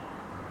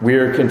We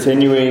are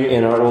continuing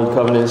in our Old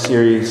Covenant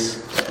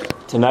series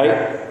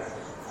tonight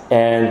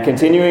and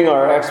continuing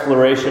our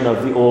exploration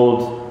of the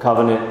Old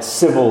Covenant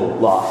civil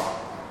law.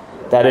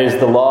 That is,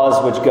 the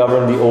laws which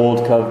govern the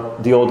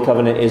Old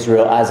Covenant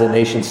Israel as a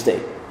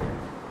nation-state.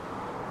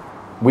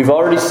 We've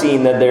already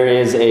seen that there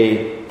is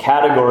a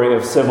category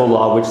of civil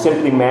law which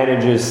simply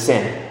manages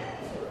sin.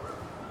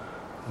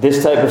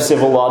 This type of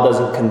civil law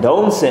doesn't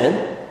condone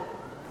sin.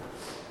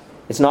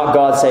 It's not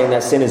God saying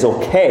that sin is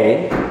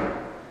okay.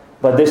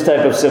 But this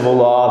type of civil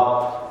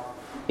law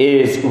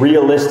is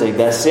realistic,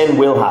 that sin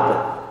will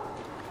happen.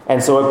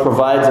 And so it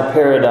provides a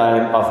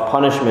paradigm of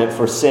punishment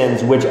for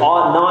sins which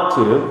ought not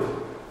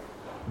to,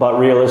 but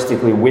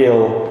realistically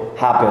will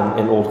happen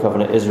in Old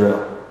Covenant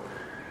Israel.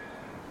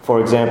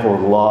 For example,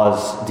 the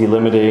laws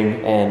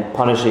delimiting and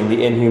punishing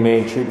the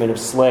inhumane treatment of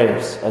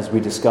slaves, as we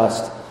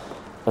discussed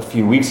a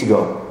few weeks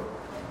ago.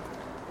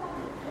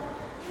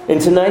 In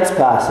tonight's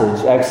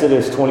passage,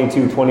 Exodus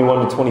 22,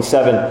 21 to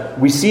 27,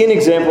 we see an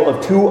example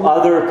of two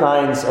other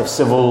kinds of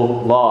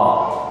civil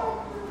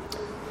law.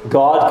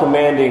 God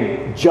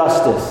commanding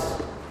justice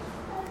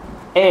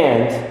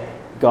and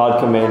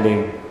God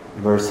commanding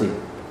mercy.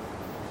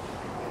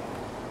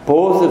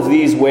 Both of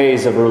these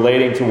ways of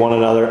relating to one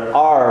another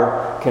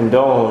are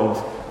condoned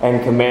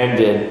and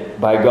commanded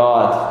by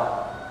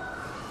God.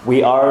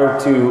 We are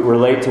to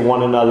relate to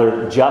one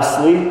another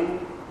justly,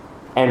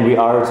 and we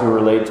are to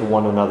relate to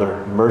one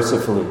another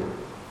mercifully.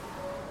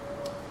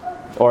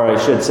 Or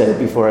I should say,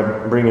 before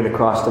I bring it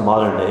across to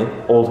modern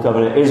day, Old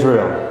Covenant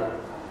Israel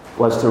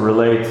was to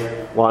relate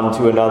one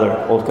to another.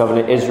 Old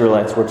Covenant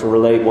Israelites were to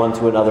relate one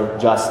to another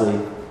justly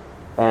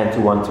and to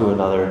one to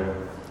another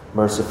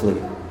mercifully.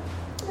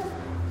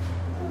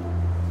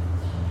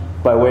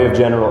 By way of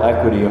general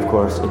equity, of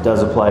course, it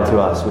does apply to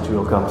us, which we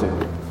will come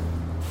to.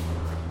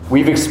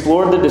 We've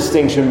explored the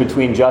distinction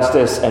between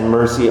justice and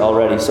mercy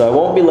already, so I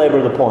won't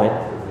belabor the point.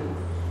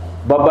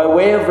 But by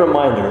way of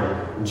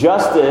reminder,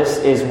 justice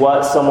is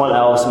what someone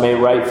else may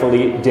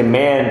rightfully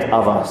demand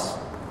of us.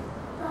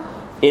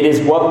 It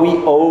is what we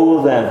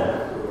owe them.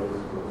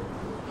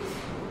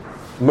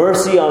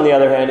 Mercy, on the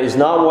other hand, is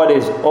not what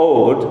is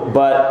owed,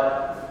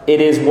 but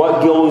it is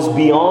what goes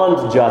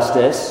beyond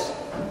justice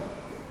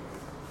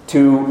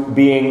to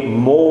being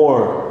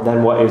more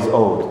than what is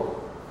owed.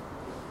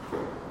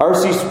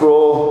 R.C.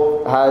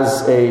 Sproul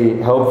has a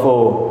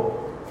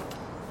helpful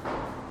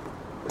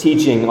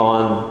teaching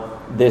on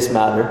this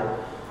matter.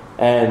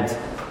 And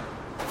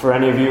for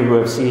any of you who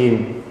have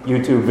seen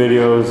YouTube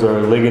videos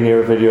or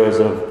Ligonier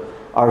videos of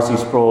R.C.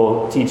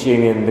 Sproul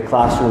teaching in the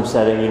classroom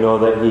setting, you know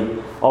that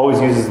he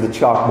always uses the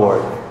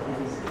chalkboard.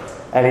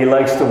 And he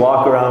likes to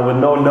walk around with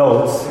no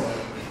notes,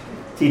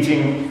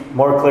 teaching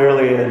more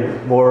clearly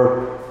and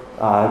more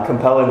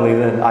compellingly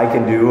than I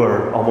can do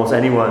or almost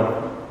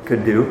anyone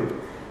could do.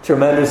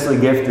 Tremendously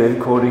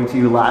gifted, quoting to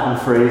you Latin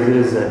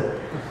phrases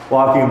and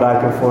walking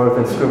back and forth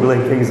and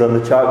scribbling things on the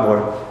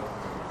chalkboard.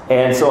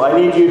 And so I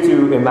need you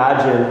to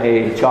imagine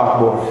a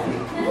chalkboard.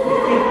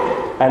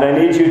 And I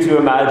need you to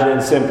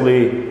imagine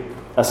simply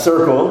a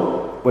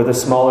circle with a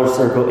smaller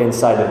circle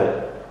inside of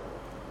it.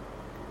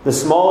 The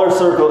smaller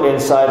circle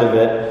inside of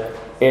it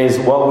is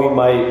what we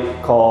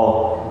might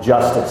call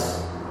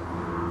justice.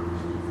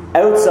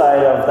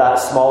 Outside of that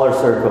smaller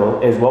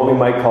circle is what we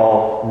might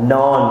call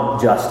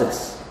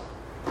non-justice.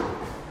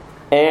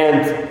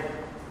 And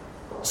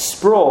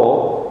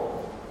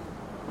Sproul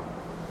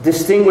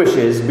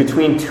distinguishes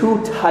between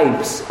two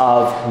types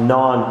of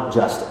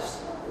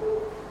non-justice.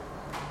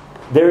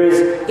 There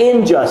is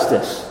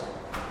injustice,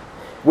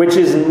 which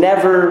is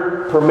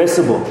never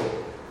permissible.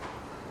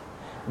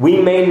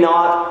 We may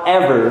not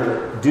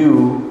ever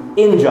do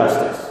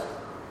injustice.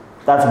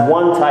 That's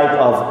one type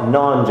of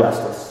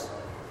non-justice.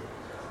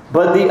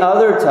 But the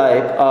other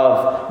type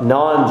of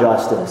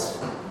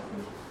non-justice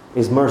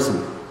is mercy.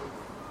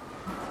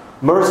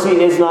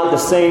 Mercy is not the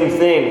same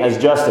thing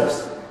as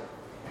justice.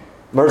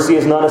 Mercy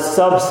is not a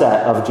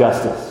subset of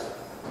justice.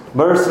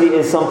 Mercy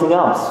is something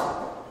else.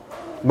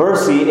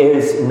 Mercy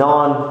is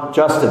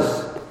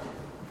non-justice,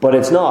 but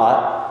it's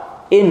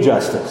not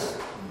injustice.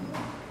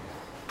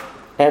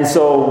 And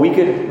so we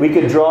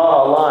could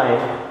draw a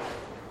line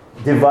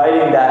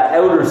dividing that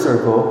outer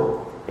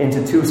circle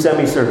into two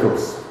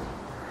semicircles.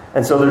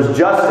 And so there's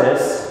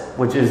justice,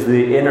 which is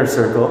the inner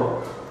circle.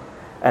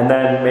 And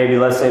then maybe,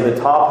 let's say, the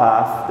top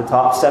half, the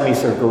top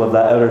semicircle of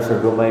that outer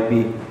circle might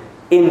be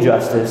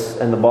injustice,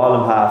 and the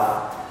bottom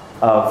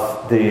half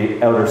of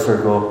the outer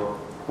circle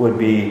would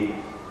be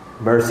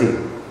mercy.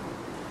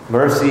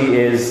 Mercy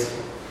is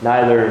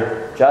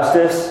neither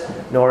justice,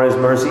 nor is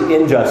mercy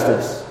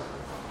injustice.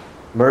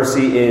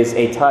 Mercy is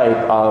a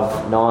type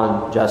of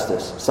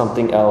non-justice,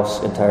 something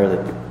else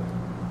entirely.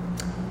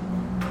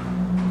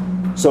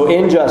 So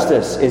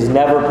injustice is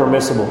never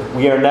permissible.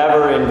 We are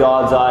never, in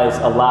God's eyes,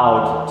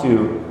 allowed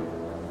to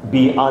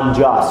be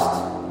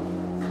unjust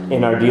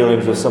in our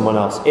dealings with someone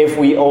else. If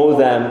we owe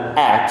them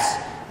X,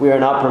 we are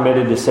not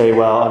permitted to say,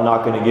 well, I'm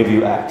not going to give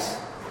you X.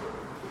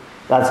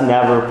 That's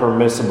never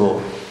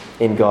permissible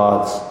in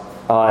God's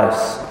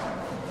eyes.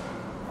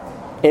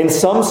 In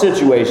some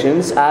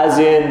situations, as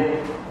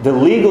in the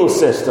legal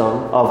system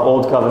of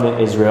Old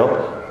Covenant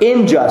Israel,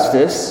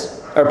 injustice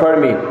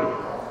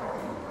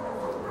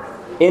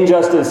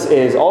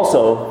is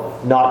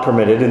also not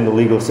permitted in the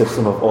legal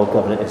system of Old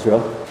Covenant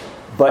Israel.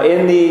 But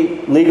in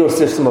the legal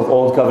system of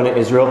Old Covenant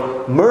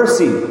Israel,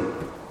 mercy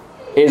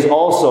is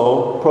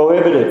also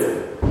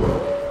prohibited.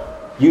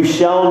 You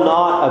shall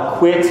not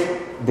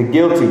acquit the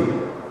guilty.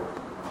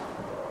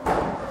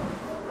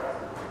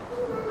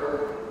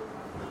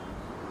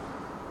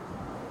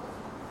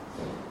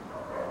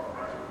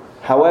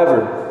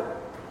 However,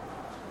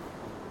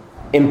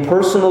 in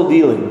personal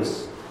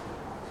dealings,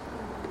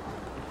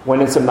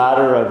 when it's a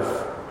matter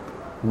of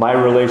my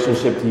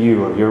relationship to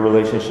you or your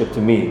relationship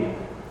to me,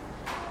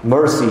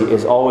 mercy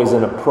is always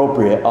an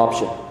appropriate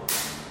option.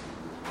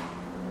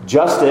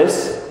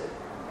 Justice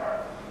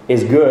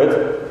is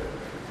good,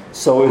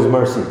 so is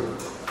mercy.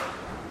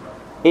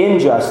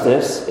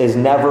 Injustice is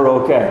never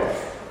okay,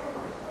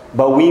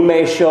 but we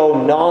may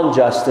show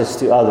non-justice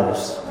to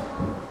others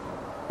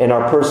in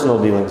our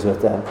personal dealings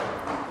with them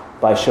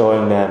by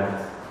showing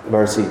them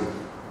mercy.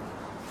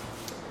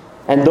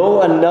 And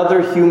though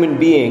another human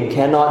being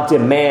cannot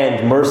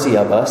demand mercy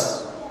of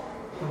us,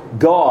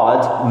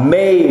 God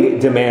may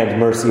demand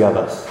mercy of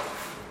us.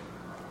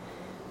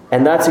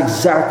 And that's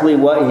exactly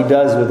what He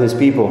does with His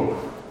people.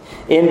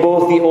 In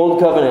both the Old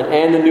Covenant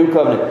and the New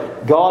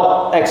Covenant,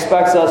 God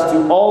expects us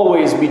to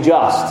always be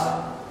just,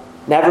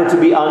 never to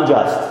be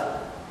unjust.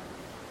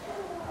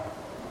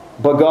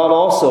 But God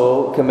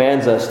also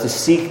commands us to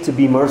seek to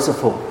be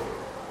merciful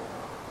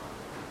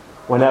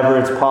whenever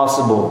it's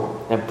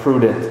possible and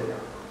prudent.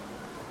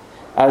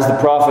 As the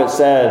prophet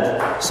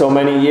said so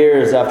many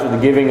years after the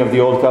giving of the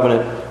Old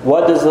Covenant,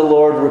 what does the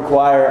Lord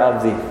require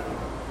of thee?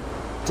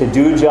 To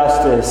do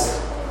justice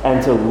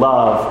and to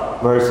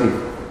love mercy.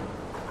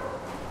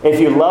 If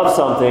you love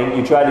something,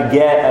 you try to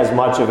get as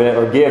much of it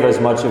or give as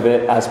much of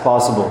it as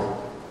possible.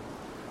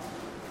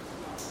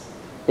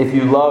 If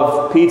you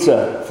love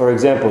pizza, for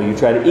example, you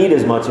try to eat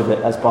as much of it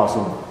as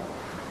possible.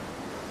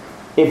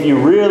 If you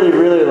really,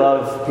 really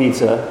love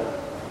pizza,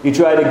 you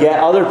try to get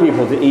other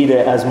people to eat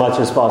it as much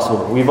as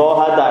possible. We've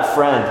all had that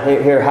friend.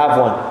 Hey, here, have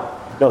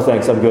one. No,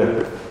 thanks, I'm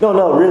good.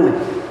 No, really.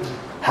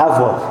 Have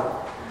one.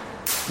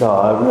 No,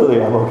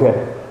 I'm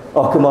okay.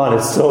 Oh, come on,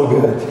 it's so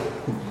good.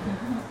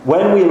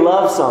 When we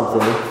love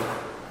something,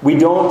 we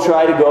don't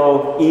try to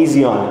go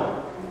easy on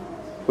it.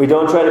 We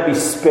don't try to be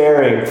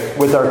sparing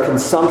with our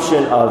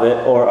consumption of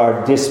it or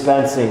our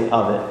dispensing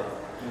of it.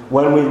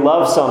 When we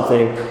love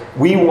something,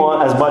 we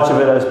want as much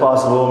of it as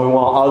possible, and we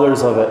want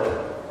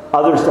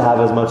others to have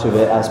as much of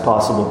it as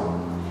possible.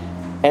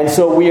 And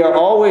so we are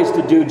always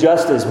to do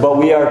justice, but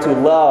we are to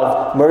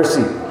love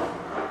mercy.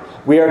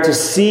 We are to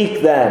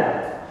seek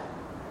then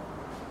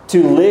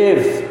to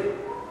live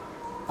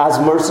as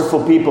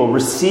merciful people,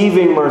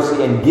 receiving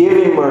mercy and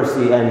giving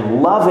mercy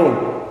and loving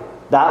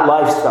that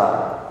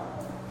lifestyle.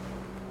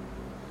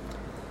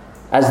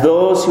 As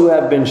those who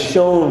have been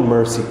shown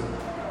mercy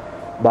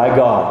by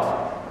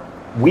God,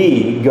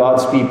 we,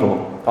 God's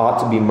people,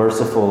 ought to be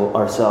merciful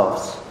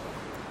ourselves.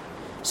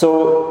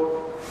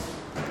 So,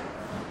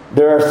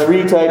 there are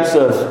three types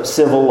of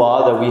civil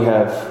law that we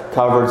have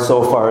covered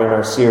so far in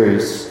our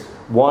series.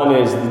 One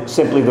is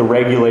simply the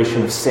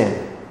regulation of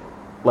sin,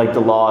 like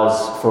the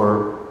laws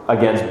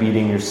against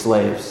beating your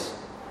slaves,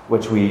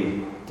 which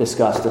we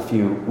discussed a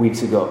few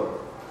weeks ago.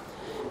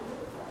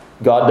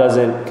 God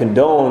doesn't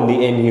condone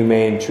the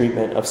inhumane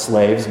treatment of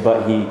slaves,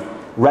 but He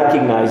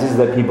recognizes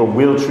that people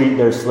will treat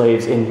their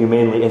slaves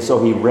inhumanely, and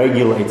so He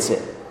regulates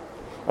it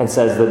and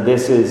says that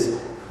this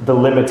is the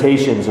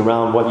limitations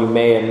around what you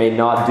may and may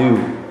not do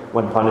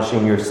when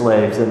punishing your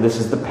slaves, and this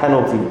is the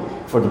penalty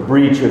for the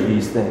breach of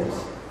these things.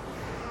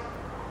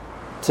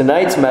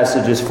 Tonight's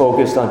message is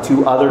focused on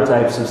two other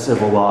types of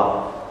civil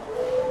law.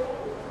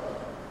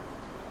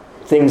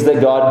 Things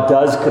that God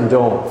does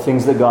condone,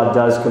 things that God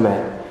does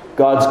command.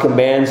 God's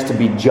commands to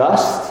be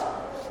just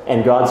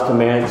and God's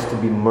commands to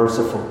be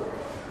merciful.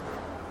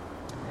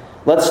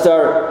 Let's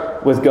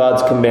start with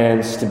God's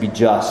commands to be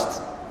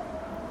just.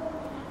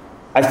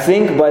 I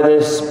think by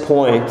this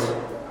point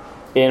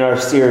in our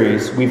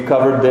series, we've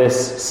covered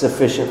this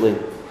sufficiently.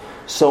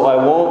 So I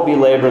won't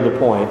belabor the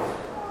point.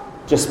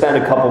 Just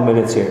spend a couple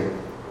minutes here.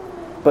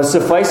 But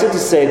suffice it to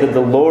say that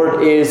the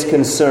Lord is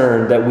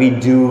concerned that we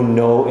do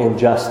no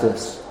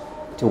injustice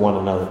to one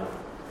another.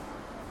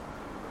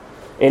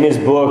 In his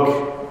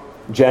book,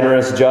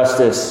 Generous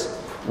Justice,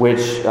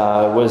 which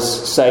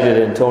was cited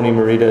in Tony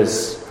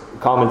Merita's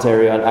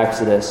commentary on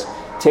Exodus,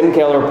 Tim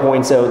Keller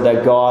points out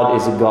that God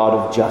is a God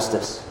of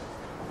justice.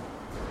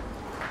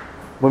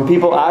 When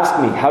people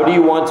ask me, how do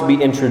you want to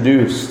be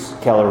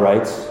introduced, Keller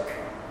writes,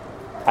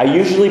 I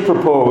usually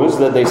propose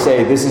that they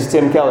say, this is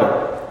Tim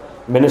Keller,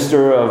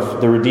 minister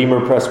of the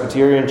Redeemer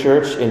Presbyterian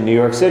Church in New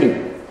York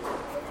City.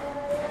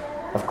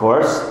 Of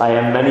course, I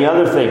am many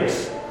other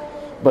things,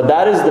 but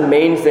that is the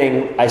main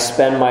thing I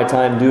spend my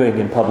time doing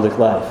in public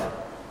life.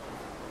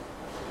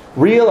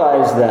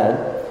 Realize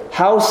then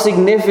how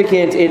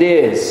significant it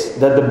is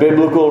that the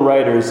biblical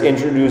writers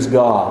introduce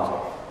God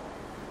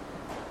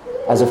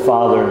as a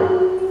father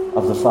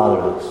of the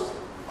fatherless,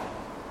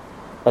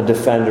 a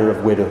defender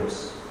of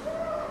widows.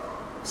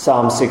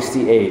 Psalm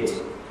 68,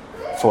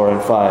 4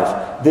 and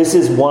 5. This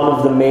is one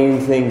of the main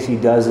things he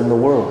does in the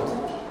world,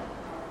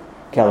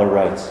 Keller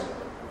writes.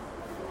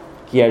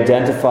 He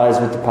identifies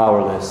with the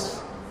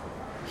powerless.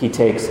 He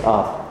takes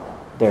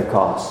up their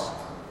cause.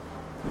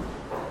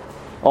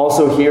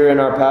 Also here in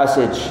our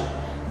passage,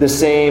 the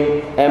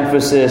same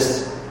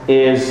emphasis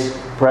is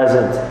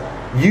present.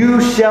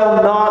 You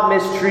shall not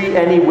mistreat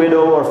any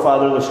widow or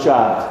fatherless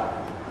child.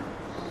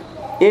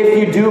 If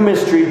you do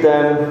mistreat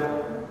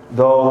them,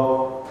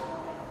 though,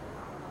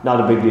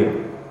 not a big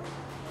deal.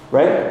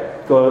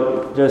 Right?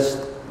 Go,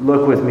 just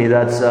look with me.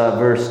 That's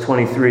verse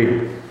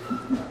 23.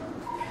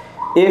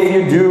 If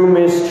you do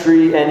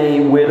mistreat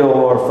any widow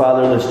or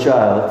fatherless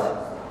child,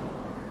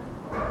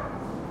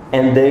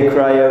 and they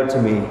cry out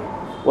to me,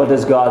 what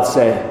does God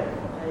say?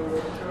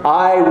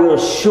 I will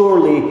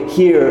surely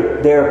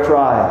hear their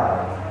cry,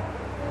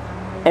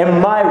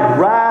 and my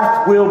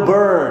wrath will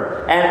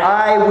burn, and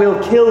I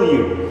will kill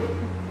you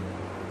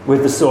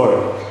with the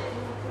sword.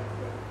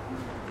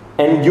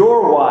 And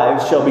your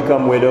wives shall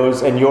become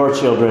widows, and your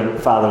children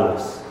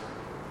fatherless.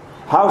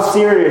 How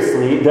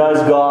seriously does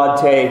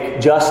God take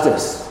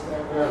justice?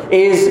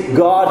 Is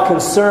God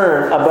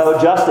concerned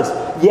about justice?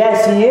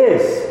 Yes, He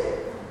is.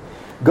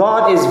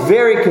 God is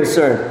very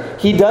concerned.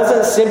 He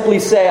doesn't simply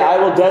say, I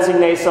will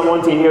designate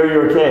someone to hear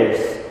your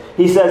case.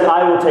 He says,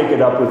 I will take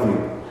it up with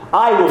you.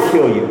 I will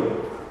kill you.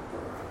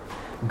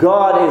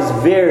 God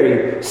is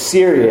very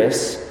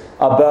serious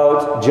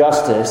about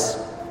justice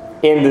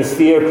in the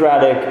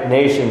theocratic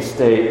nation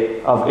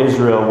state of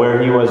Israel,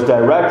 where He was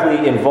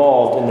directly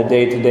involved in the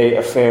day-to-day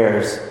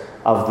affairs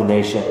of the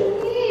nation.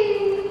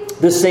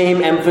 The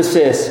same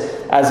emphasis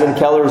as in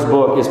Keller's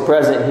book is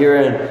present here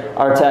in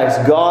our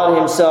text. God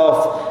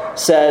Himself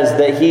says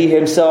that He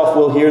Himself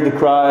will hear the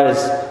cries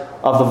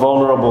of the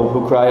vulnerable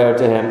who cry out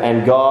to Him,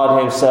 and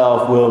God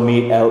Himself will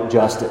mete out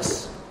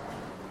justice.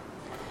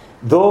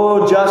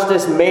 Though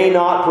justice may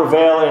not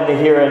prevail in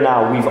the here and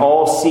now, we've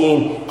all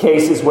seen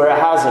cases where it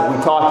hasn't.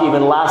 We talked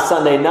even last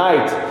Sunday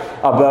night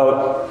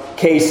about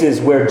cases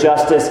where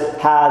justice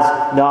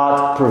has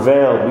not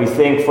prevailed. We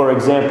think, for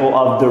example,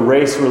 of the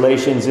race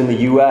relations in the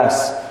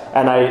U.S.,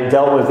 and I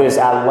dealt with this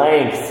at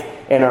length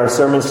in our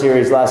sermon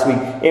series last week.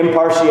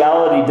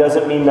 Impartiality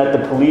doesn't mean that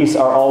the police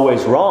are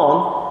always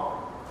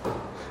wrong,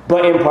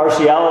 but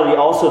impartiality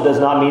also does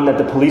not mean that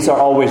the police are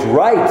always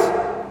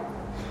right.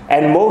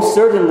 And most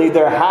certainly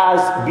there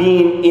has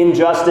been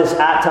injustice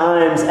at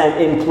times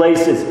and in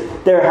places.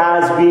 There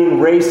has been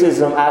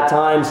racism at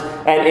times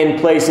and in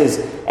places.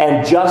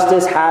 And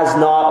justice has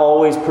not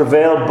always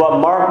prevailed. But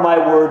mark my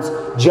words,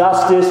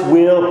 justice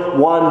will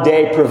one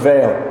day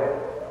prevail.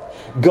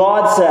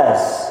 God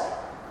says,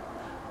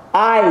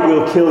 I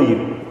will kill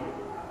you.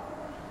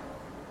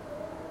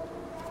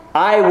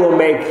 I will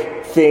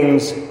make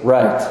things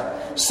right.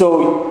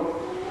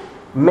 So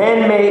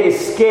men may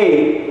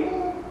escape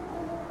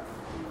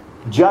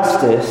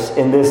justice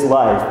in this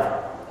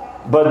life,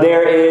 but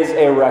there is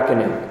a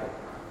reckoning.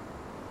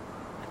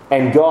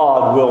 And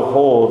God will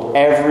hold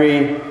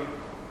every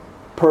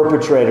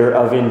perpetrator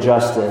of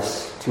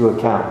injustice to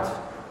account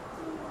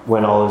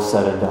when all is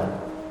said and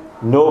done.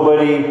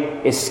 Nobody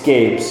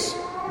escapes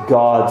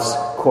God's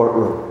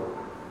courtroom.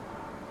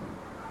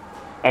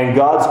 And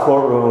God's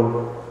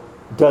courtroom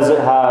doesn't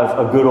have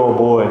a good old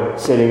boy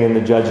sitting in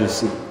the judge's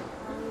seat.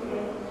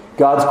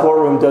 God's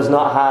courtroom does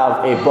not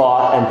have a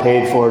bought and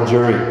paid for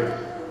jury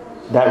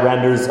that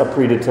renders a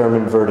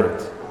predetermined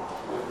verdict.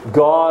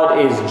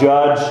 God is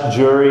judge,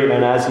 jury,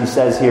 and as He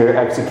says here,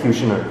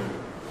 executioner.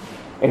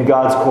 And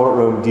God's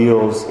courtroom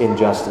deals in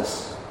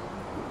justice.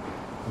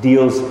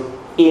 Deals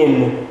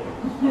in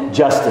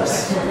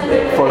justice,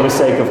 for the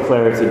sake of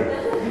clarity.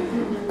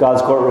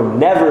 God's courtroom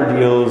never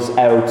deals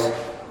out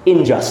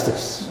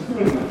injustice.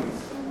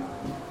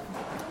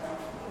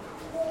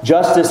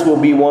 Justice will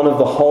be one of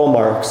the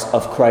hallmarks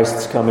of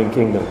Christ's coming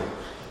kingdom.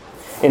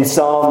 In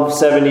Psalm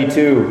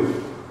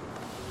 72,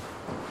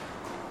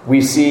 we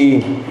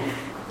see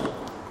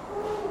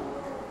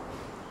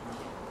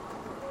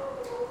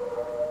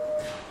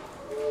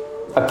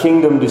a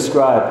kingdom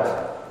described,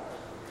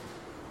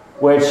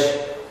 which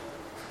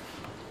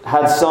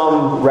had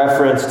some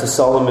reference to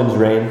Solomon's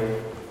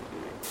reign,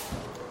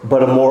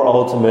 but a more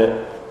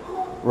ultimate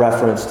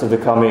reference to the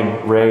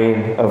coming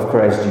reign of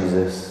Christ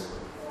Jesus.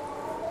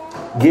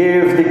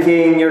 Give the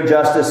king your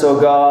justice, O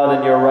God,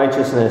 and your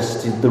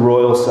righteousness to the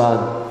royal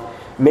son.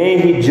 May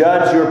he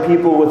judge your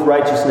people with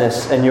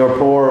righteousness and your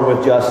poor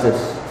with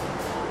justice.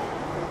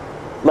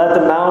 Let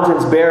the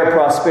mountains bear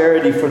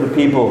prosperity for the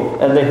people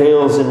and the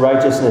hills in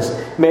righteousness.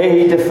 May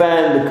he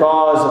defend the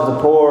cause of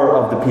the poor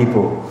of the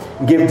people.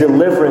 Give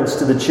deliverance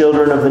to the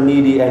children of the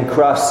needy and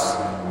crush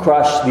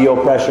the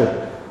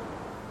oppressor.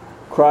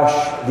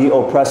 Crush the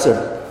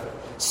oppressor.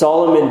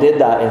 Solomon did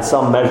that in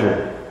some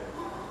measure.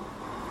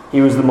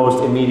 He was the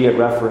most immediate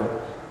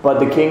referent. But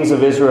the kings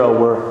of Israel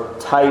were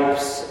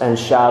types and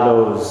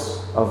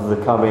shadows of the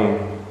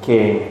coming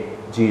King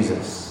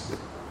Jesus,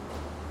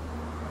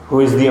 who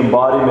is the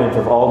embodiment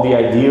of all the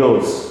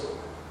ideals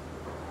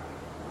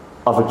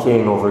of a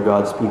king over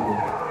God's people.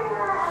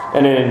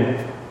 And in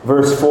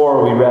verse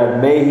 4 we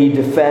read, "May he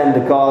defend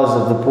the cause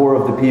of the poor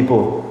of the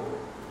people."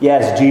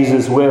 Yes,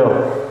 Jesus will.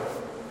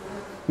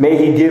 "May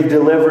he give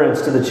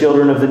deliverance to the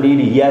children of the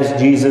needy." Yes,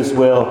 Jesus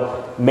will.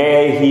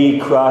 "May he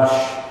crush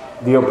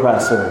the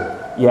oppressor."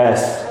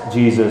 Yes,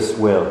 Jesus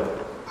will.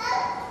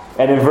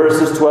 And in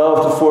verses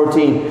 12 to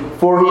 14,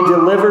 "For he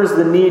delivers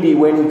the needy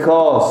when he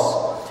calls,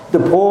 the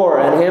poor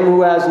and him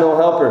who has no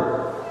helper.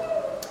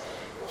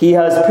 He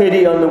has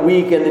pity on the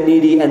weak and the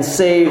needy and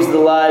saves the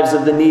lives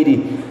of the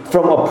needy.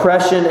 From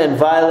oppression and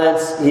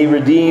violence he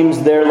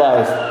redeems their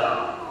life,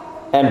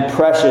 and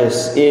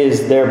precious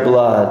is their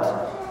blood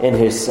in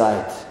his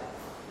sight."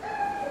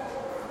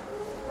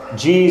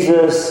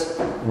 Jesus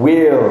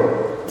will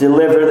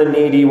deliver the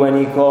needy when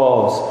he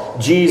calls.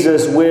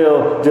 Jesus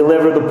will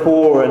deliver the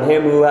poor and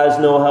him who has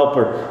no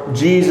helper.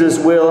 Jesus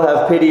will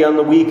have pity on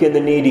the weak and the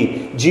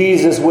needy.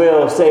 Jesus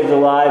will save the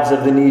lives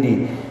of the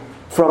needy.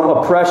 From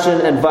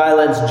oppression and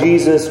violence,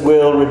 Jesus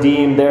will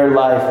redeem their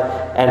life,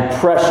 and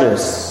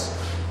precious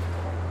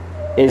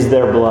is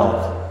their blood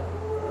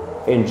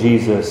in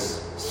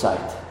Jesus' sight.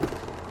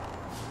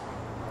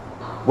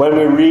 When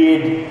we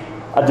read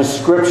a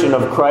description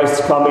of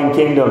Christ's coming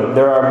kingdom,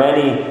 there are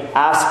many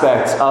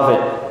aspects of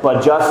it,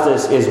 but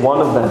justice is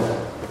one of them.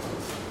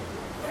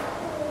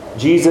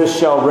 Jesus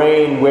shall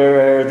reign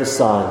where'er the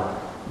sun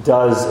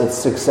does its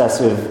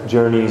successive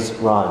journeys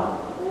run.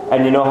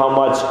 And you know how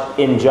much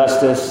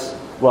injustice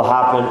will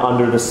happen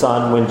under the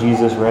sun when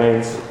Jesus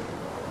reigns?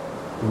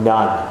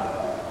 None.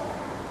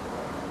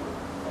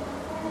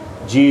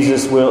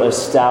 Jesus will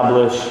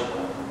establish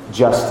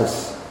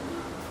justice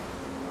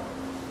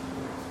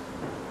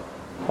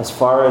as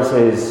far as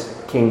his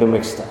kingdom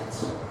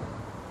extends.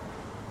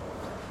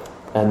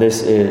 And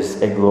this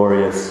is a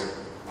glorious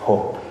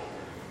hope.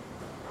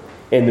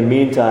 In the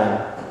meantime,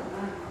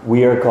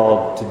 we are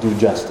called to do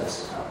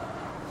justice.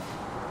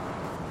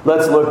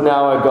 Let's look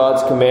now at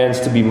God's commands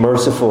to be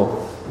merciful.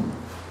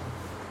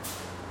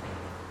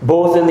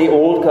 Both in the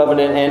Old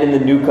Covenant and in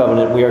the New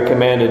Covenant, we are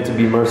commanded to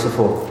be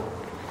merciful.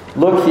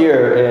 Look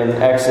here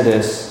in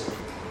Exodus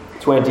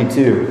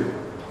 22.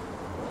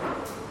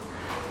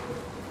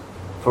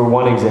 For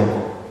one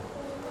example,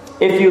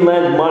 "If you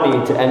lend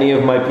money to any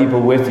of my people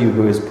with you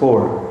who is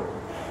poor,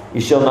 you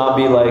shall not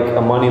be like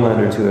a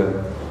moneylender to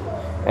him,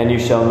 and you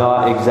shall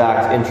not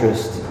exact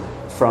interest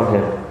from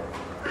him."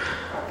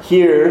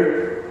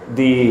 Here,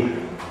 the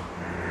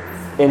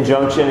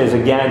injunction is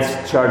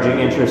against charging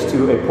interest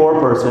to a poor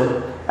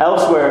person.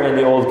 Elsewhere in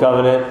the Old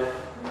Covenant,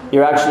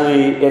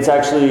 it's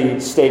actually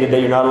stated that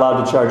you're not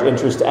allowed to charge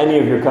interest to any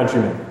of your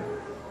countrymen.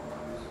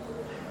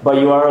 But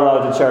you are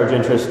allowed to charge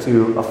interest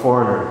to a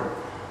foreigner.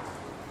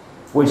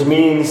 Which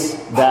means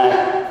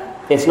that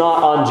it's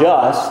not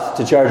unjust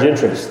to charge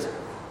interest.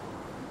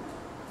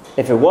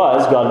 If it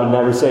was, God would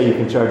never say you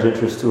can charge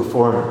interest to a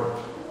foreigner.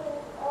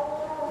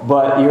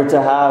 But you're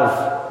to have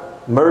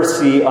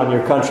mercy on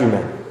your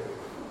countrymen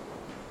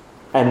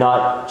and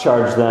not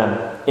charge them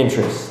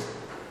interest.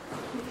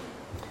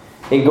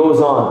 It goes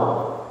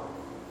on.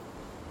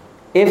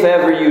 "If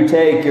ever you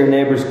take your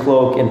neighbor's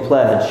cloak in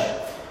pledge,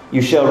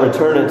 you shall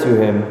return it to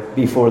him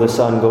before the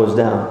sun goes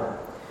down.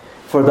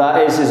 For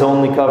that is his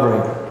only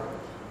covering,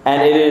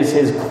 and it is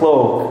his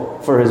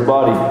cloak for his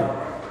body.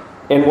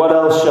 In what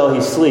else shall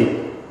he sleep?"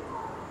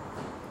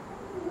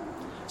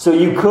 So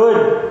you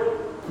could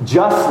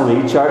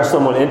justly charge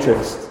someone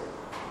interest.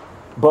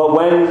 But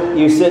when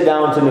you sit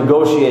down to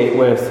negotiate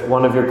with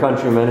one of your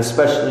countrymen,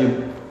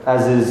 especially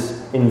as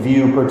is in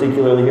view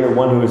particularly here,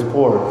 one who is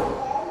poor,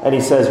 and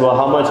he says, "Well,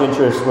 how much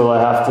interest will I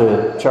have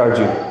to charge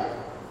you?"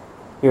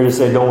 You're to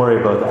say, "Don't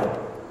worry about that.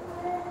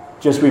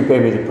 Just repay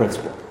me the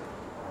principal."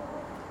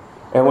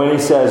 And when he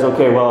says,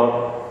 "Okay,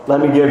 well,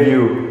 let me give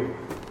you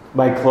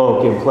my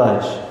cloak in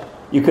pledge,"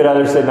 you could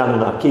either say,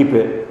 no, keep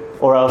it,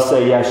 or else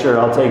say, "Yeah, sure,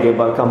 I'll take it,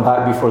 but come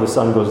back before the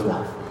sun goes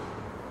down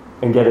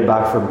and get it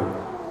back from me."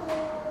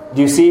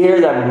 Do you see here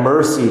that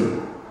mercy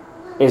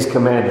is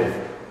commanded?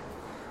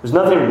 There's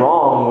nothing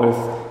wrong with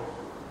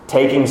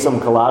taking some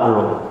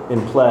collateral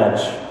in pledge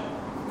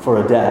for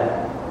a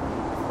debt.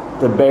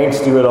 The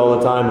banks do it all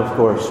the time, of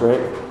course,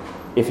 right?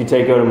 If you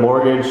take out a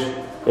mortgage,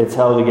 it's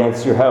held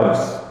against your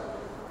house.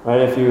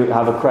 Right? If you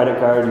have a credit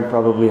card, you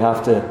probably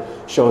have to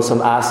show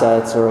some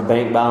assets or a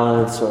bank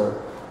balance or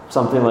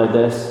something like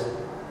this,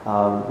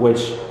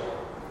 which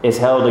is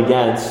held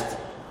against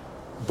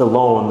the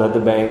loan that the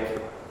bank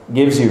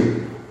gives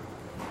you.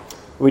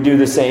 We do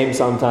the same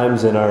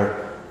sometimes in our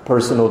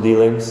personal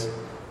dealings.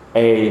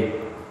 A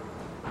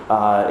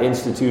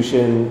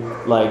institution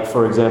like,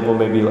 for example,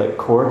 maybe like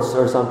courts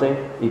or something,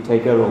 you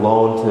take out a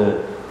loan to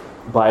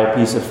buy a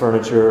piece of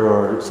furniture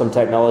or some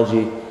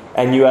technology,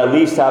 and you at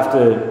least have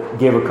to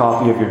give a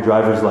copy of your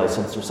driver's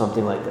license or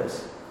something like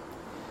this.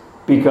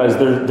 Because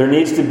there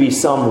needs to be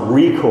some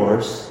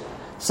recourse,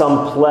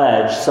 some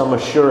pledge, some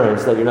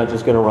assurance that you're not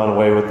just going to run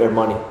away with their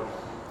money.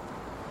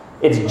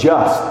 It's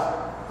just.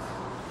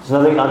 There's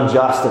nothing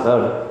unjust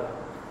about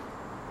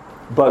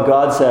it. But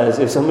God says,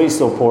 if somebody's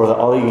so poor that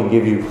all he can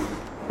give you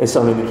is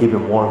something to keep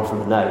him warm for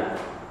the night,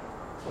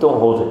 don't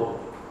hold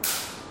it.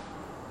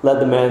 Let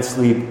the man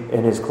sleep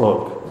in his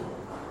cloak,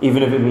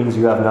 even if it means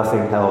you have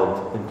nothing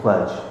held in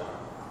pledge.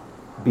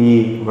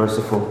 Be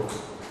merciful.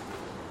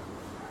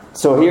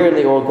 So here in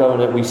the Old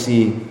Covenant we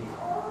see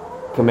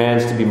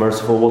commands to be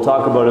merciful. We'll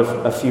talk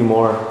about a few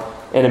more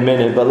in a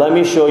minute, but let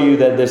me show you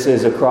that this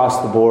is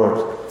across the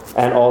board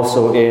and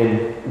also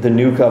in the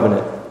New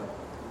Covenant.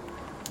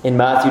 In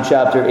Matthew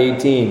chapter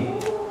 18,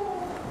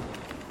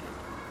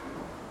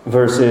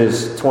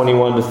 verses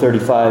 21 to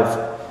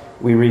 35,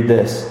 we read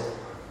this.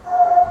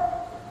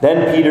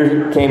 Then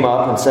Peter came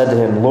up and said to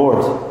him,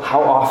 Lord,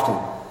 how often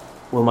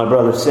will my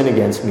brother sin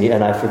against me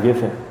and I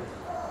forgive him?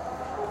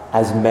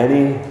 As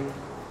many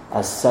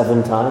as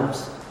 7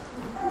 times?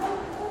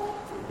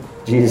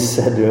 Jesus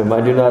said to him, I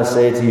do not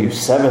say to you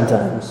 7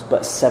 times,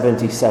 but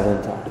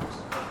 77 times.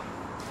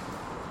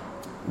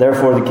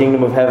 Therefore the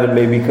kingdom of heaven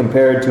may be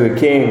compared to a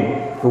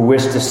king who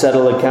wished to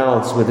settle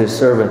accounts with his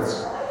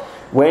servants.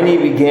 When he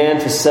began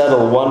to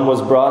settle, one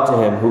was brought to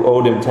him who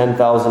owed him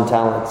 10,000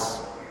 talents.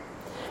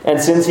 And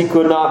since he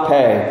could not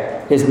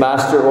pay, his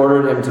master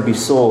ordered him to be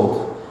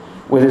sold,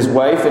 with his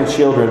wife and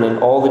children and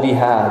all that he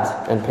had,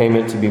 and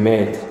payment to be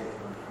made.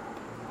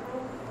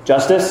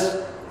 Justice?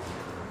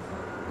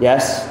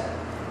 Yes.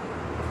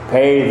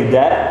 Pay the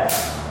debt.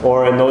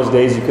 Or in those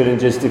days you couldn't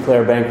just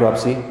declare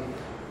bankruptcy,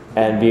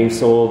 and being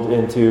sold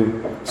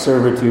into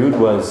servitude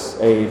was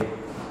a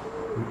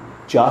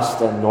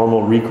just and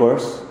normal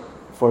recourse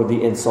for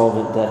the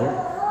insolvent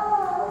debtor.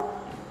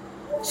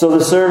 So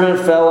the servant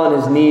fell on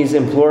his knees,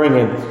 imploring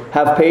him,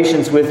 have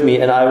patience with me,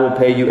 and I will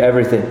pay you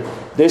everything.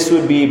 This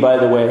would be, by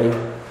the way,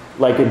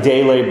 like a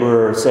day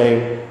laborer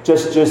saying,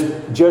 just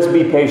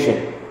be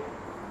patient.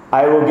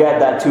 I will get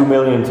that 2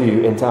 million to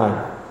you in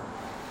time.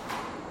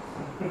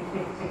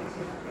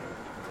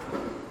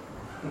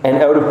 And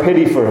out of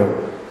pity for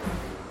him,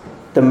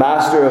 the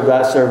master of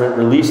that servant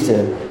released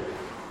him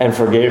and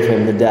forgave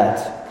him the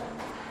debt.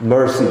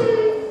 Mercy.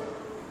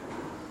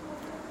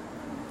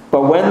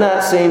 But when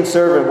that same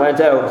servant went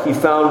out, he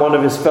found one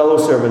of his fellow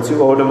servants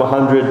who owed him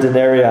 100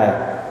 denarii.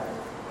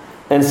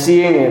 And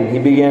seeing him, he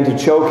began to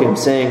choke him,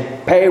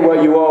 saying, pay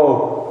what you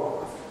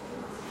owe.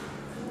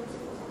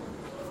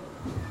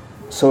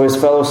 So his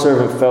fellow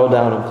servant fell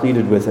down and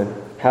pleaded with him,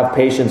 have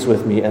patience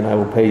with me, and I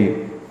will pay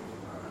you.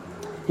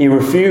 He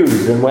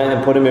refused and went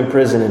and put him in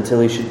prison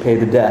until he should pay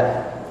the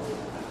debt.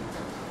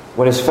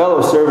 When his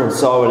fellow servants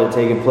saw what had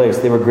taken place,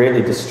 they were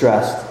greatly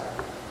distressed.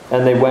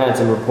 And they went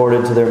and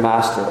reported to their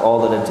master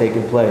all that had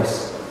taken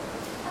place.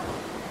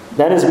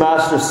 Then his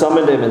master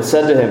summoned him and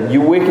said to him, you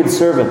wicked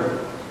servant,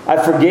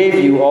 I forgave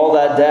you all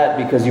that debt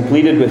because you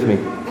pleaded with me.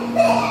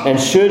 And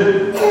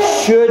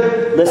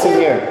listen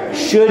here,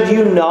 should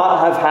you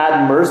not have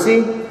had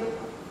mercy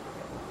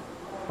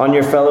on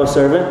your fellow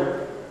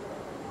servant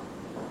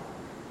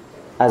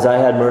as I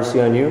had mercy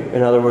on you?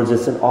 In other words,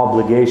 it's an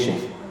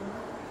obligation.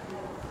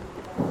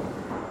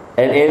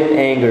 And in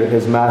anger,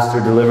 his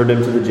master delivered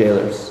him to the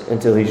jailers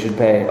until he should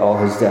pay all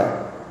his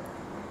debt.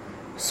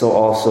 So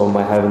also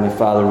my heavenly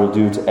Father will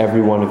do to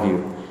every one of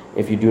you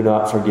if you do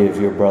not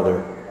forgive your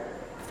brother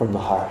from the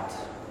heart.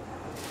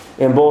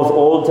 In both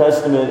Old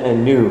Testament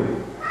and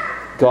New,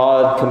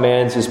 God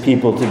commands his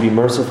people to be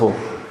merciful.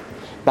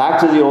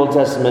 Back to the Old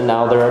Testament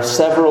now, there are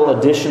several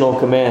additional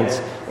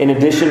commands in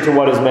addition to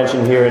what is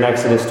mentioned here in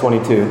Exodus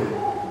 22.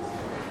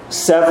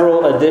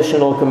 Several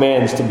additional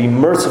commands to be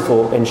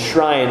merciful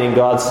enshrined in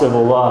God's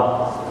civil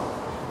law.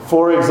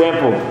 For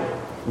example,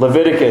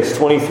 Leviticus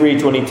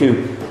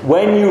 23:22.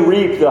 When you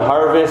reap the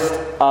harvest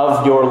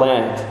of your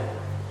land,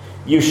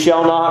 you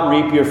shall not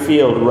reap your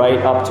field right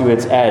up to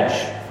its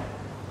edge,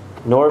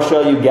 nor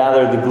shall you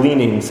gather the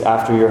gleanings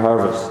after your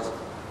harvest.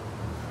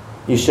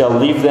 You shall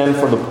leave them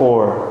for the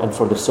poor and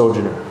for the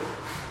sojourner.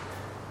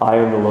 I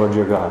am the Lord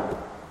your God.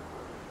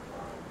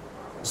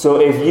 So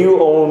if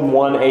you own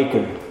 1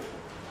 acre,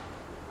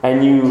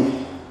 and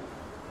you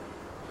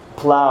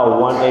plow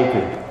 1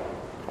 acre,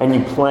 and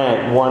you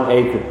plant 1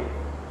 acre,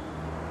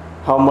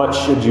 how much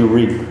should you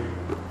reap?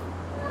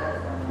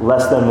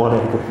 Less than 1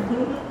 acre.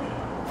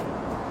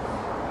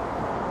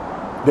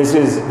 This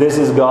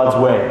is God's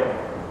way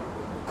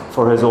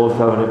for his old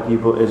covenant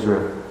people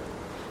Israel.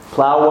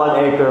 Plow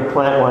 1 acre,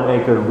 plant 1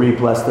 acre,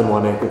 reap less than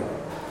 1 acre.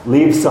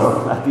 Leave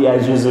some at the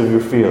edges of your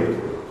field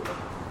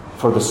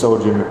for the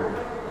sojourner.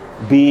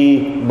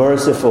 Be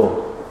merciful.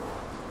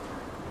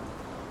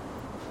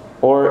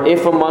 Or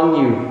if among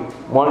you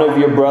one of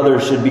your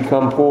brothers should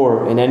become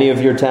poor in any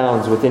of your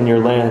towns within your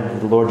land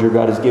that the Lord your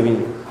God is giving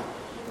you,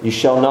 you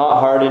shall not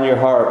harden your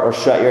heart or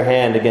shut your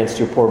hand against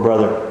your poor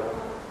brother.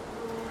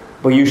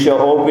 But you shall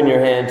open your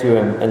hand to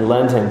him and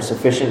lend him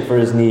sufficient for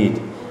his need,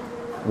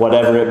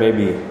 whatever it may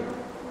be.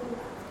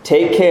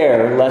 Take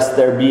care lest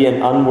there be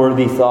an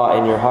unworthy thought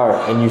in your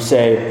heart, and you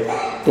say,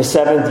 the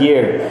 7th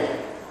year,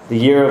 the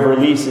year of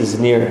release is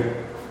near,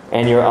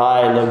 and your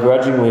eye look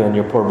grudgingly on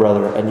your poor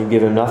brother, and you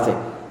give him nothing.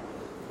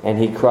 And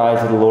he cry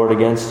to the Lord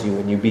against you,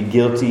 and you be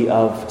guilty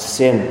of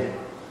sin.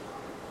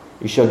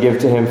 You shall give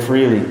to him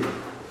freely,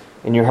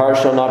 and your heart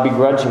shall not be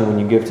grudging when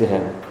you give to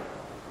him.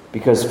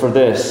 Because for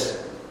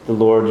this, the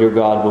Lord your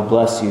God will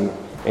bless you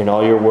in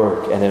all your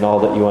work and in all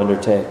that you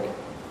undertake.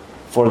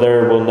 For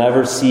there will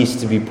never cease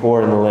to be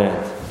poor in the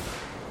land.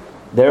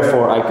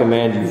 Therefore I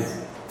command you,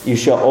 you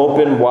shall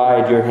open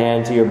wide your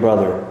hand to your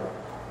brother,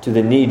 to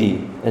the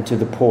needy and to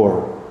the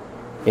poor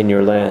in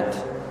your land.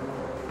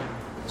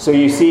 So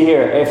you see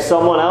here, if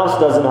someone else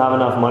doesn't have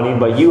enough money,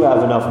 but you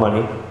have enough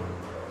money,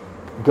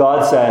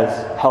 God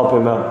says, help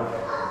him out.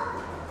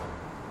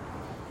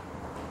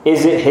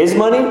 Is it his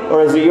money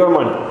or is it your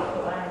money?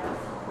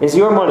 It's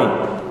your money.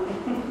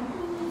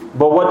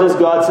 But what does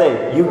God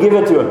say? You give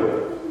it to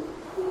him.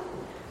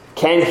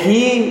 Can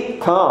he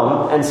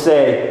come and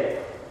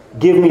say,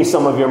 give me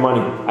some of your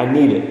money. I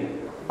need it.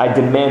 I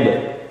demand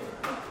it.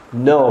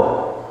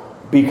 No.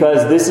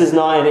 Because this is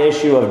not an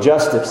issue of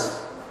justice.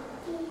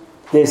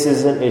 This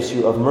is an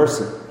issue of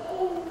mercy.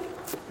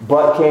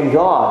 But can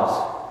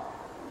God,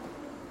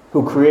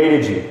 who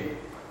created you,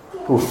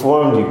 who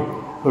formed you,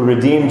 who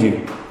redeemed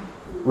you,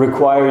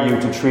 require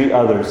you to treat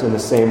others in the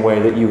same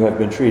way that you have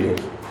been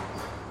treated?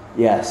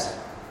 Yes.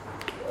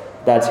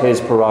 That's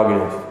his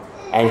prerogative.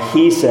 And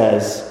he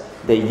says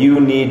that you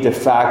need to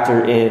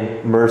factor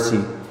in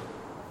mercy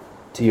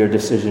to your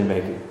decision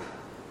making.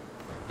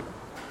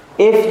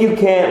 If you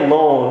can't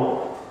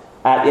loan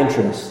at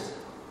interest,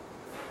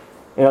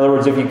 in other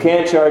words, if you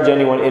can't charge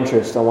anyone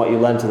interest on what you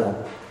lend to them,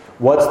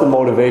 what's the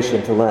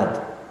motivation to lend?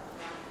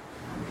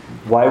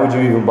 Why would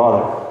you even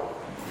bother?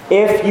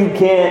 If you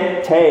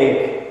can't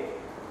take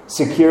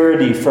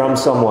security from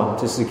someone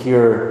to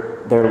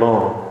secure their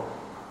loan,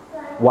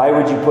 why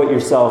would you put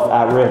yourself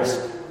at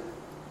risk?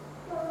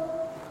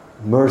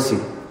 Mercy.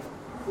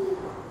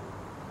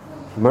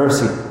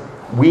 Mercy.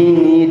 We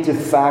need to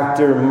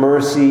factor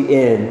mercy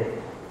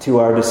in to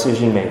our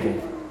decision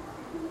making.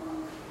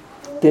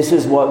 This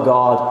is what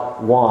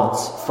God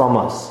wants from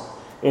us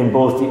in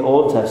both the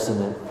Old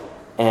Testament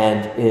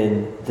and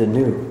in the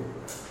New.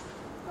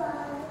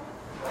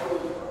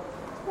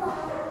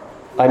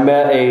 I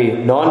met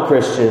a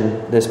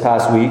non-Christian this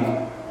past week,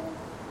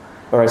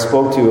 or I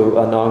spoke to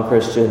a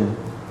non-Christian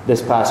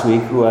this past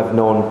week who I've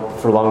known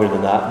for longer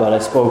than that, but I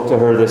spoke to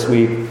her this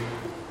week,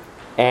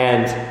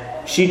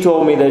 and she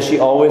told me that she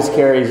always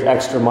carries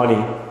extra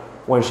money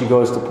when she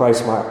goes to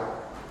PriceSmart.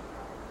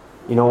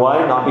 You know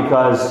why? Not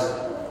because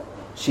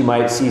she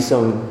might see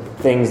some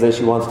things that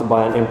she wants to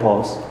buy on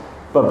impulse,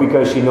 but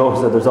because she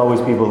knows that there's always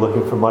people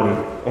looking for money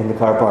in the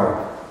car park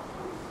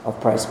of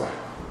PriceSmart.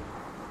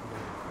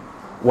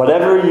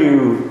 Whatever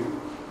you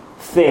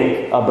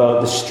think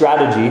about the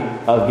strategy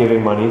of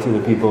giving money to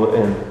the people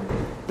in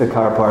the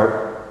car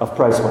park of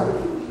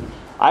PriceSmart,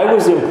 I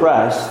was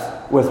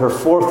impressed with her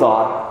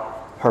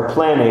forethought, her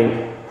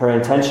planning, her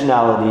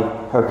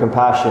intentionality, her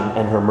compassion,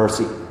 and her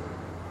mercy.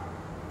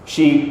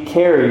 She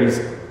carries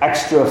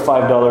extra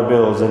 $5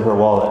 bills in her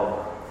wallet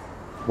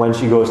when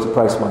she goes to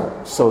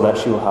PriceSmart so that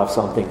she will have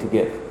something to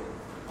give.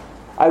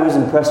 I was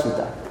impressed with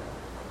that.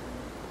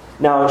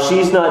 Now,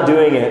 she's not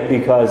doing it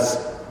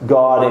because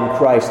God in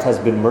Christ has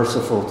been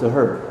merciful to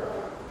her.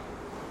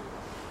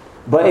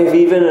 But if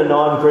even a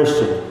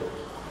non-Christian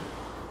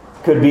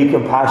could be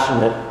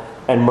compassionate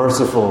and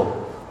merciful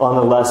on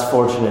the less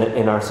fortunate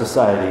in our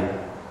society,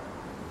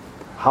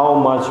 how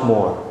much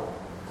more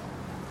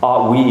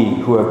ought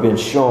we, who have been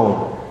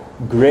shown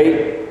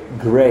great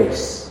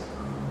grace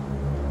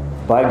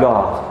by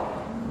God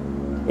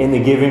in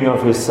the giving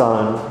of His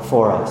Son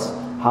for us,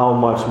 how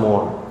much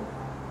more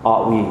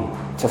ought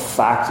we to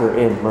factor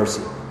in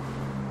mercy,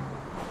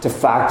 to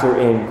factor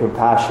in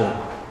compassion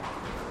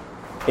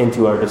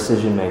into our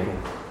decision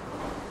making.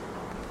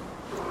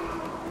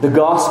 The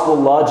gospel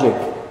logic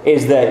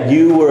is that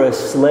you were a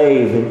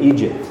slave in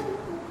Egypt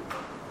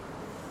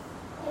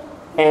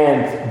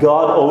and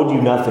God owed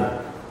you nothing.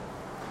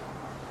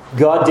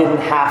 God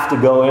didn't have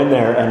to go in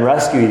there and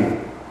rescue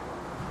you.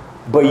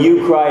 But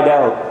you cried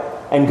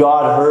out, and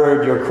God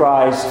heard your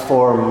cries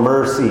for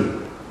mercy.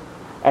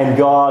 And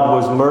God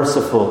was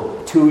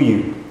merciful to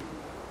you.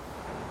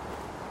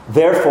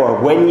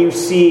 Therefore, when you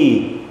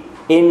see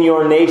in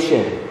your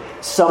nation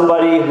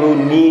somebody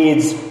who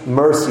needs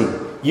mercy,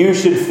 you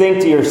should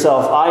think to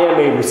yourself, I am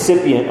a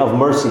recipient of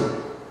mercy.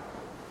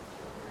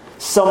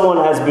 Someone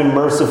has been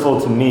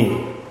merciful to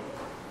me.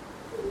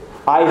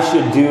 I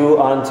should do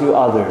unto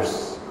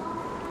others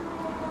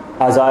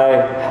as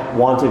I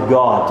wanted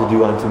God to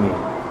do unto me,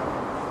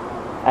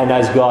 and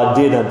as God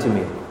did unto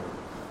me,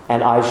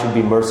 and I should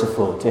be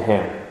merciful to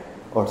him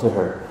or to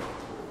her.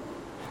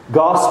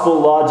 Gospel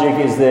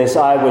logic is this: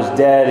 I was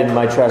dead in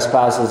my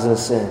trespasses and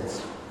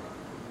sins.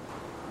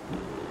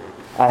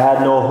 I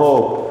had no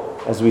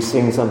hope, as we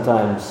sing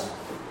sometimes,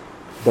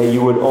 that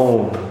you would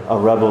own a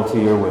rebel to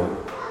your will.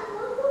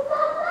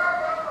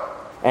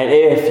 And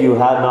if you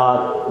had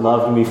not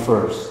loved me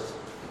first,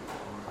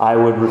 I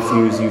would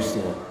refuse you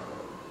still.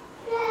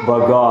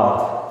 But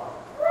God,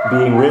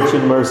 being rich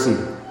in mercy,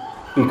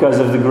 because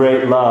of the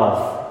great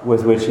love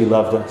with which He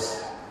loved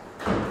us,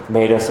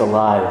 made us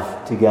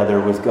alive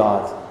together with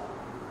God,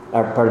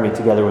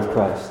 together with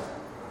Christ,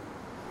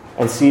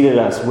 and seated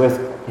us with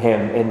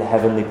him in the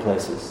heavenly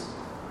places.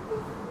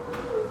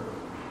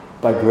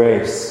 By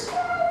grace,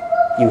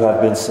 you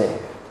have been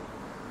saved.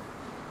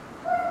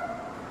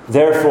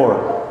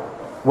 Therefore,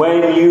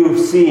 when you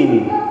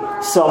see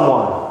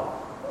someone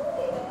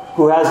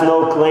who has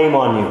no claim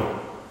on you,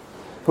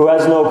 who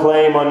has no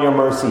claim on your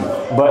mercy,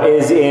 but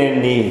is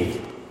in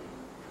need,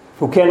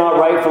 who cannot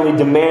rightfully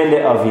demand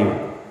it of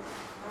you,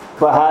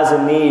 but has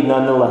a need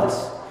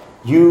nonetheless,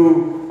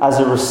 you, as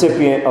a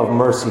recipient of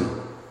mercy,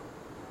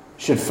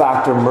 should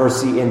factor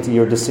mercy into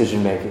your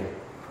decision making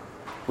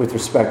with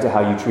respect to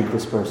how you treat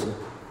this person.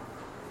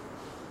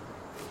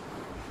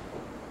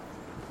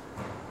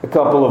 A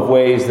couple of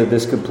ways that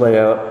this could play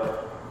out.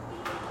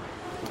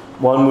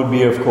 One would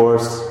be, of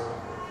course,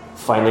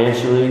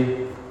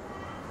 financially,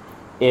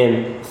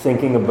 in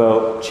thinking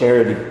about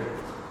charity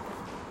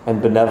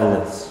and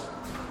benevolence,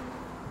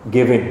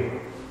 giving.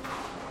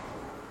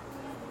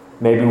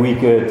 Maybe we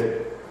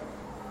could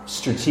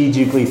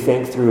strategically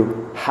think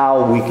through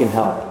how we can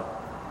help.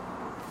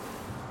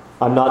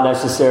 I'm not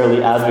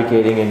necessarily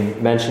advocating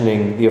and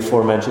mentioning the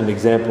aforementioned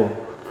example.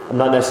 I'm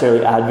not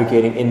necessarily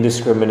advocating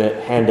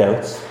indiscriminate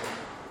handouts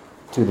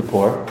to the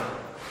poor.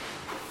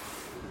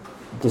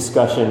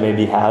 Discussion may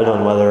be had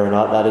on whether or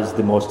not that is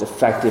the most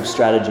effective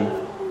strategy.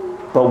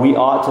 But we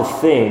ought to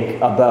think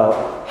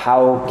about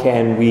how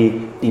can we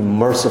be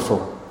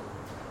merciful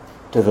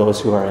to those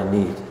who are in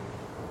need.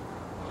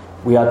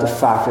 We ought to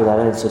factor that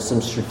in. So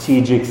some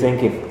strategic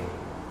thinking,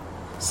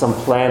 some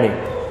planning,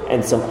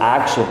 and some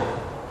action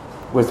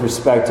with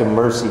respect to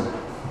mercy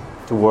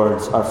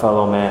towards our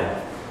fellow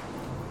man.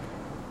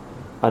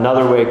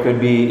 Another way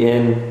could be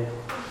in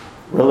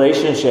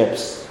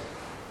relationships,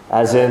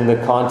 as in the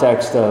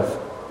context of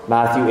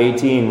Matthew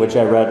 18, which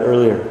I read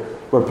earlier,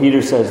 where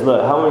Peter says,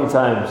 look, how many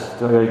times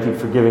do I got to keep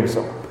forgiving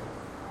someone?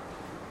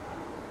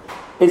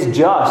 It's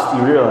just,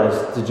 you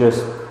realize, to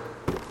just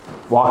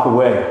walk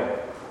away.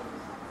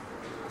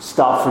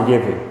 Stop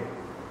forgiving.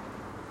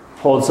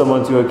 Hold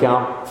someone to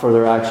account for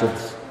their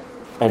actions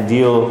and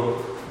deal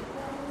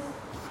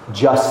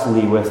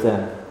justly with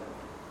them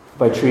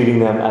by treating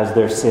them as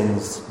their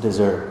sins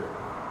deserve.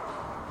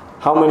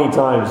 How many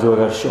times do I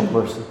got to show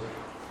mercy?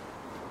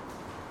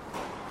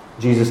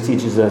 Jesus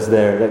teaches us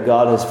there that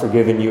God has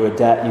forgiven you a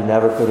debt you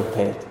never could have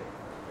paid.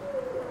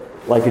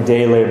 Like a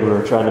day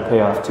laborer trying to pay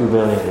off $2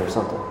 million or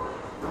something.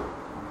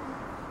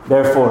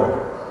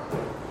 Therefore,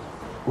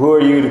 who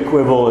are you to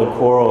quibble and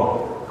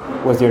quarrel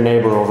with your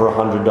neighbor over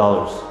 $100?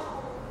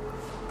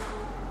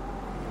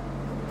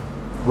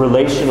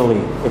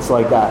 Relationally, it's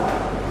like that.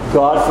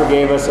 God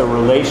forgave us a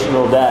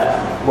relational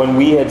debt when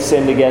we had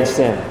sinned against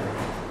Him.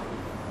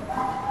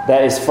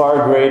 That is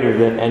far greater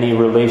than any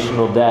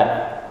relational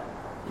debt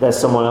that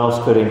someone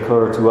else could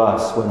incur to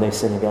us when they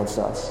sin against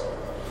us.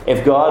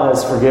 If God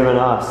has forgiven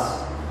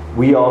us,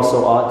 we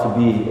also ought to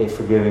be a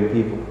forgiving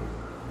people.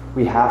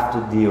 We have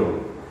to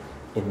deal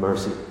in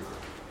mercy.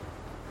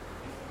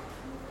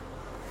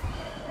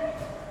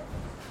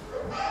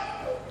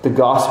 The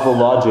gospel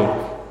logic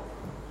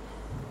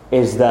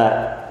is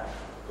that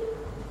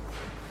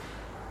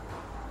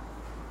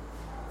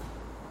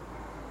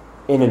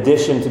in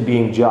addition to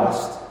being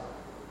just,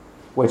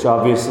 which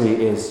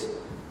obviously is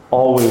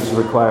always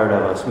required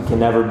of us, we can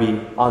never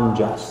be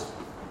unjust,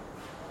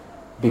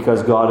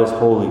 because God is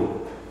holy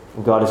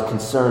and God is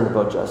concerned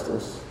about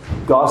justice.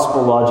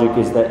 Gospel logic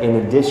is that in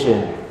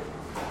addition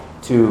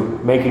to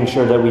making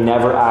sure that we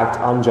never act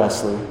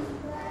unjustly,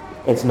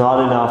 it's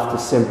not enough to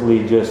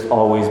simply just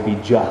always be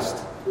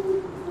just,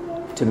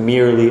 to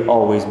merely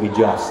always be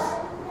just.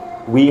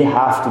 We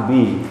have to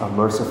be a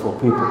merciful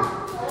people.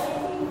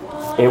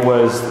 It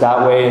was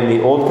that way in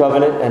the Old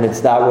Covenant, and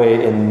it's that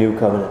way in the New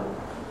Covenant.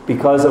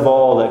 Because of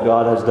all that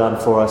God has done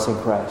for us in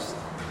Christ.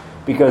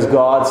 Because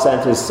God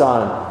sent His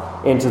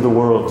Son into the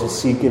world to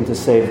seek and to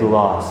save the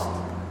lost.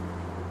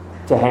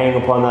 To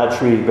hang upon that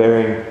tree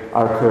bearing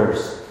our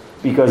curse.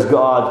 Because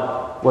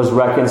God was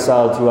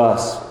reconciled to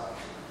us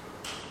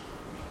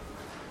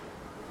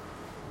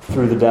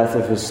through the death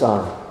of His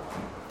Son.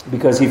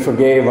 Because He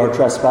forgave our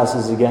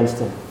trespasses against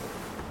Him.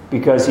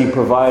 Because He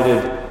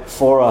provided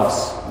for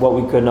us what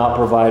we could not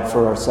provide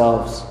for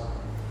ourselves.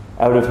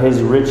 Out of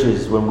His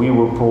riches when we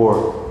were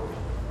poor,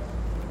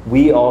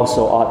 we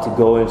also ought to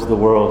go into the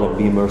world and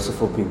be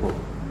merciful people.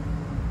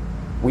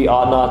 We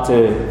ought not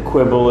to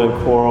quibble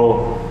and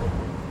quarrel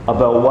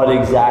about what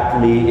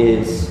exactly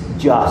is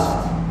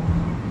just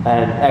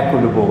and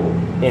equitable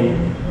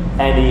in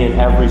any and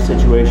every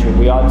situation.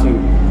 We ought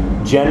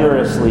to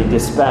generously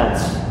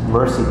dispense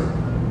mercy.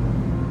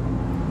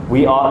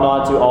 We ought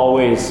not to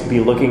always be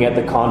looking at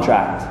the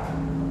contract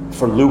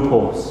for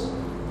loopholes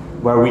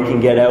where we can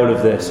get out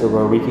of this or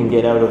where we can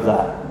get out of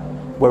that,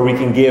 where we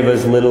can give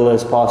as little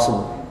as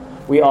possible.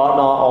 We ought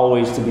not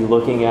always to be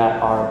looking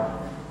at our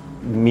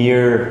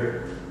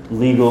mere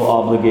legal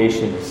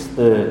obligations.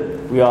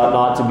 We ought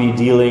not to be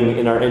dealing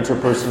in our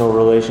interpersonal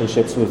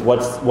relationships with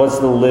what's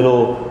the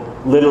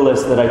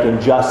littlest that I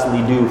can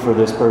justly do for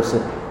this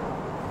person.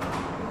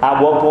 At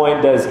what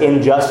point does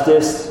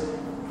injustice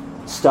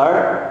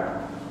start?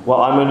 Well,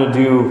 I'm going to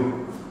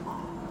do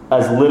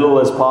as little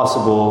as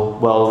possible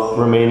while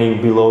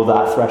remaining below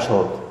that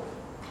threshold.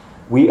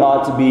 We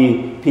ought to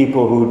be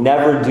people who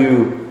never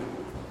do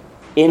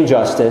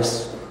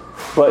injustice,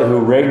 but who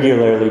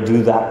regularly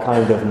do that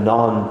kind of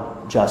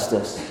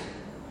non-justice,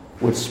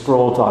 which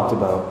Sproul talked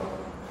about,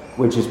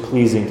 which is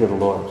pleasing to the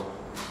Lord.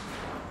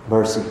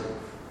 Mercy.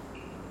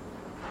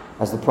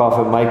 As the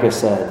prophet Micah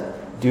said,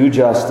 do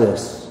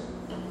justice,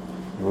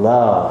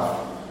 love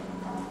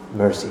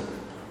mercy.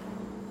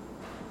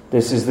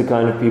 This is the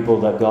kind of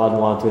people that God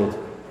wanted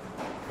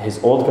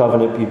His old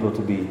covenant people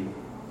to be.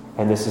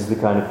 And this is the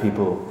kind of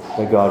people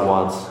that God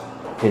wants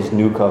His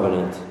new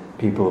covenant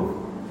people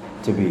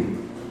to be.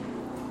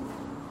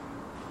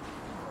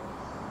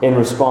 In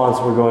response,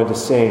 we're going to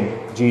sing,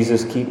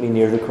 Jesus, keep me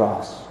near the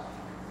cross.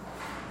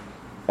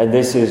 And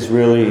this is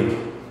really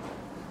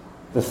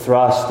the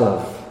thrust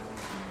of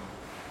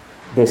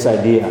this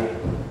idea,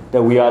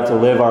 that we ought to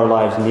live our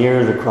lives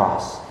near the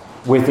cross,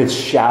 with its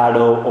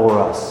shadow over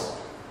us,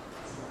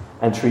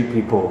 and treat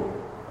people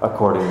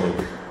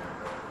accordingly.